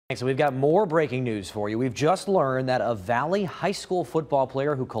So we've got more breaking news for you. We've just learned that a Valley High School football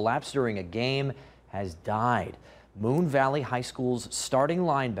player who collapsed during a game has died. Moon Valley High School's starting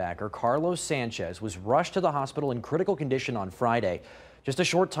linebacker Carlos Sanchez was rushed to the hospital in critical condition on Friday. Just a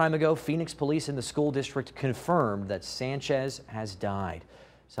short time ago, Phoenix police in the school district confirmed that Sanchez has died.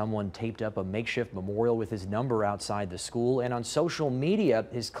 Someone taped up a makeshift memorial with his number outside the school, and on social media,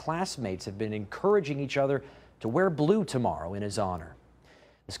 his classmates have been encouraging each other to wear blue tomorrow in his honor.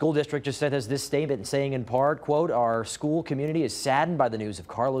 The school district just sent us this statement saying in part, quote, "Our school community is saddened by the news of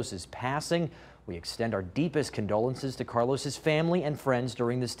Carlos's passing. We extend our deepest condolences to Carlos's family and friends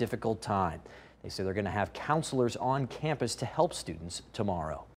during this difficult time." They say they're going to have counselors on campus to help students tomorrow.